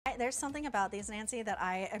there's something about these, Nancy, that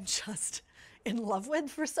I am just in love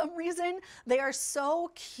with for some reason. They are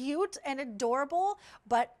so cute and adorable,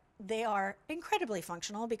 but they are incredibly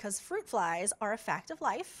functional because fruit flies are a fact of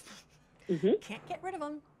life. Can't get rid of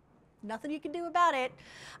them. Nothing you can do about it.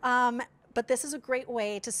 But this is a great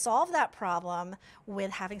way to solve that problem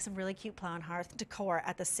with having some really cute Plow Hearth decor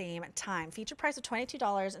at the same time. Feature price of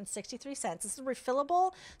 $22.63. This is a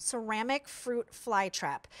refillable ceramic fruit fly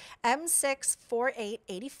trap.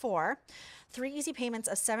 M64884. 3 easy payments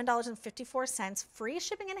of $7.54. Free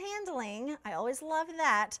shipping and handling. I always love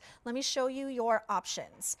that. Let me show you your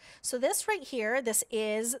options. So this right here, this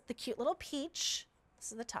is the cute little peach.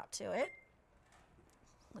 This is the top to it.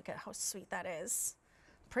 Look at how sweet that is.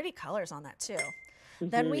 Pretty colors on that too.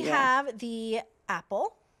 Then we have the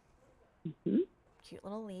apple. Cute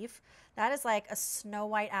little leaf. That is like a Snow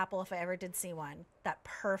White apple if I ever did see one. That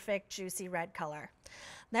perfect juicy red color.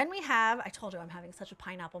 Then we have, I told you I'm having such a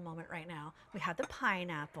pineapple moment right now. We have the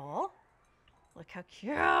pineapple. Look how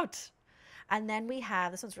cute. And then we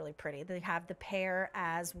have, this one's really pretty. They have the pear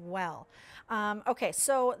as well. Okay,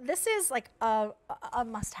 so this is like a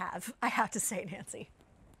must-have, I have to say, Nancy.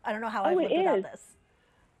 I don't know how I would without this.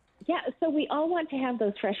 Yeah, so we all want to have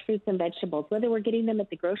those fresh fruits and vegetables, whether we're getting them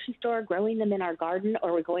at the grocery store, growing them in our garden,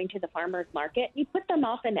 or we're going to the farmer's market. You put them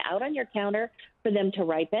often out on your counter for them to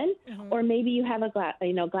ripen, or maybe you have a glass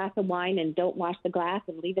of wine and don't wash the glass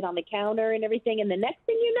and leave it on the counter and everything, and the next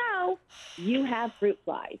thing you know, you have fruit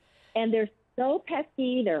flies. And they're so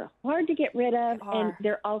pesky, they're hard to get rid of, and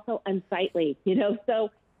they're also unsightly,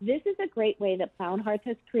 so this is a great way that Plow Hearth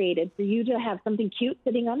has created for you to have something cute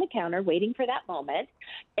sitting on the counter waiting for that moment.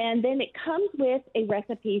 And then it comes with a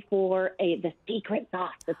recipe for the secret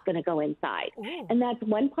sauce that's going to go inside. And that's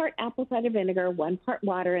 1 part apple cider vinegar, 1 part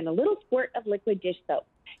water, and a little squirt of liquid dish soap.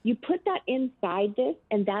 You put that inside this,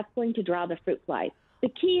 and that's going to draw the fruit flies. The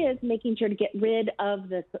key is making sure to get rid of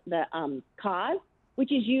the cause,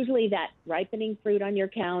 which is usually that ripening fruit on your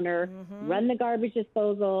counter, run the garbage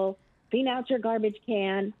disposal, clean out your garbage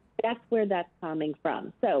can. That's where that's coming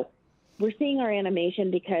from. So we're seeing our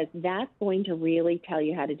animation because that's going to really tell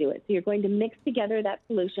you how to do it. So you're going to mix together that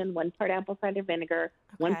solution, 1 part apple cider vinegar,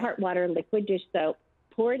 1 part water, liquid dish soap,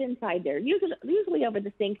 pour it inside there, usually over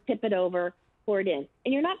the sink, tip it over, pour it in.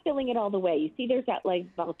 And you're not filling it all the way. You see there's that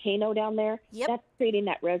like volcano down there? That's creating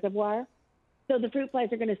that reservoir. So the fruit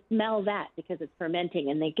flies are going to smell that because it's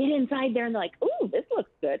fermenting, and they get inside there and they're like, "Ooh, this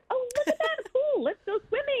looks good. Oh, look at that pool. Let's go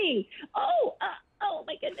swimming. Oh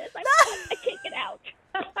my goodness, I can't get out."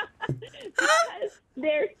 Because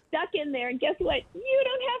they're stuck in there, and guess what? You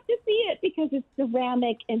don't have to see it because it's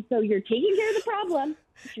ceramic, and so you're taking care of the problem,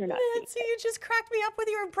 but you're not. Nancy, you just cracked me up with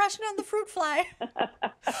your impression on the fruit fly.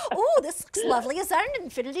 Oh, this looks lovely. Is that an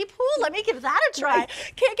infinity pool? Let me give that a try.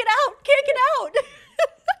 Can't get out. Can't get out.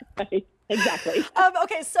 Right. Exactly.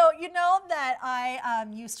 Okay, so you know that I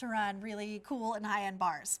used to run really cool and high-end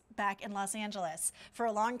bars back in Los Angeles for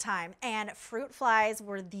a long time, and fruit flies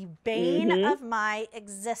were the bane of my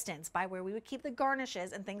existence, by where we would keep the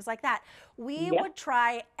garnishes and things like that. We would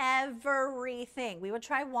try everything. We would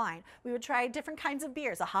try wine. We would try different kinds of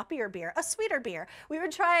beers, a hoppier beer, a sweeter beer. We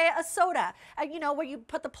would try a soda, where you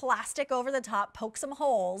put the plastic over the top, poke some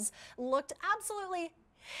holes, looked absolutely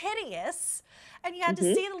hideous, and you had to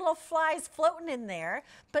see the little flies floating in there,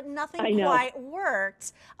 but nothing quite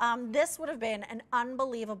worked. This would have been an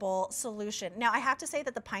unbelievable solution. Now, I have to say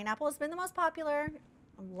that the pineapple has been the most popular.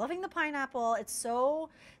 I'm loving the pineapple. It's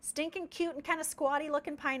so stinking cute and kind of squatty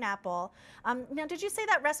looking pineapple. Now, did you say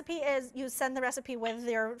that recipe is, you send the recipe with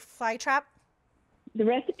your fly trap? The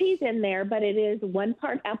recipe's in there, but it is 1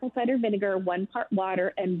 part apple cider vinegar, 1 part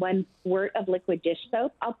water, and 1 squirt of liquid dish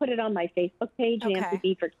soap. I'll put it on my Facebook page, Nancy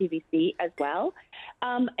B for QVC as well.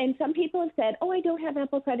 And some people have said, "Oh, I don't have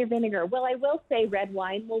apple cider vinegar." Well, I will say red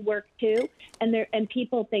wine will work too. And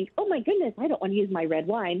people think, "Oh my goodness, I don't want to use my red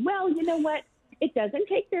wine." Well, you know what? It doesn't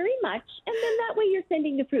take very much, and then that way you're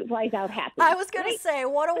sending the fruit flies out happy. I was going to say,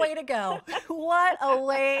 what a way to go. What a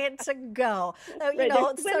way to go.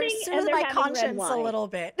 Soothe my conscience a little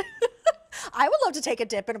bit. I would love to take a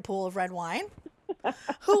dip in a pool of red wine.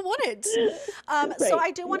 Who wouldn't? So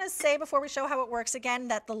I do want to say before we show how it works again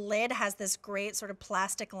that the lid has this great sort of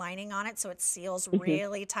plastic lining on it, so it seals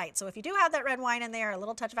really tight. So if you do have that red wine in there, a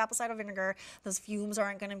little touch of apple cider vinegar, those fumes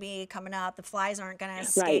aren't going to be coming up. The flies aren't going to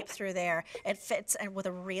escape through there. It fits with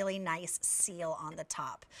a really nice seal on the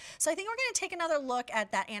top. So I think we're going to take another look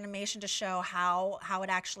at that animation to show how it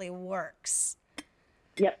actually works.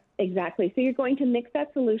 Yep. Exactly. So you're going to mix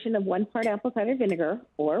that solution of 1 part apple cider vinegar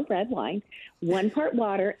or red wine, 1 part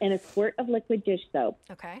water, and a squirt of liquid dish soap.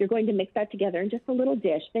 Okay. You're going to mix that together in just a little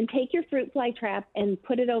dish. Then take your fruit fly trap and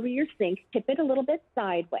put it over your sink. Tip it a little bit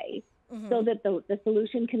sideways so that the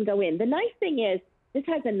solution can go in. The nice thing is this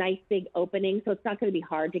has a nice big opening, so it's not going to be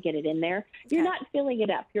hard to get it in there. You're not filling it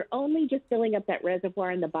up. You're only just filling up that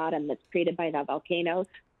reservoir in the bottom that's created by the volcano.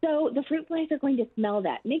 So the fruit flies are going to smell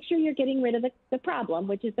that. Make sure you're getting rid of the problem,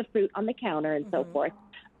 which is the fruit on the counter and so forth.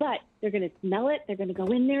 But they're going to smell it. They're going to go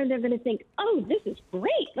in there, and they're going to think, oh, this is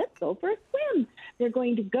great. Let's go for a swim. They're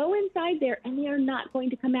going to go inside there, and they are not going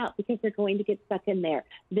to come out because they're going to get stuck in there.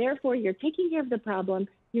 Therefore, you're taking care of the problem.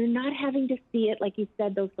 You're not having to see it, like you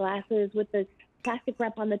said, those glasses with the plastic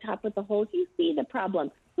wrap on the top with the holes. You see the problem.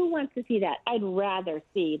 Who wants to see that? I'd rather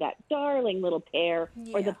see that darling little pear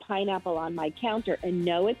or the pineapple on my counter and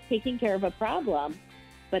know it's taking care of a problem,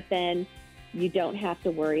 but then you don't have to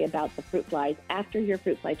worry about the fruit flies after your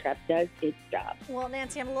fruit fly trap does its job. Well,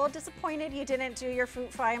 Nancy, I'm a little disappointed you didn't do your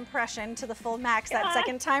fruit fly impression to the full max that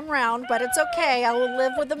second time round, but it's okay. I will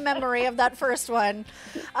live with the memory of that first one.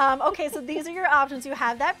 Okay, so these are your options. You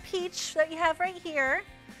have that peach that you have right here.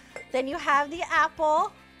 Then you have the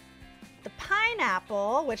apple, the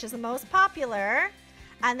pineapple, which is the most popular,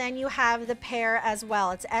 and then you have the pear as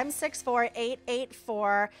well. It's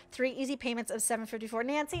M64884, 3 easy payments of $754.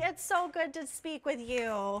 Nancy, it's so good to speak with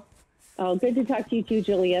you. Oh, good to talk to you too,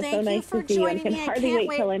 Julia. Thank so nice to see you. I can hardly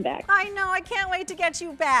wait till I'm back. I know, I can't wait to get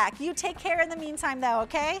you back. You take care in the meantime though,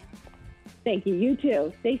 okay? Thank you. You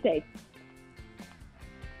too. Stay safe.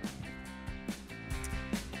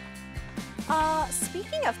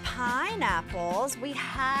 Speaking of pineapples, we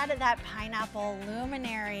had that pineapple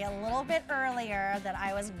luminary a little bit earlier that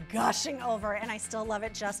I was gushing over, and I still love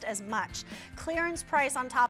it just as much. Clearance price on top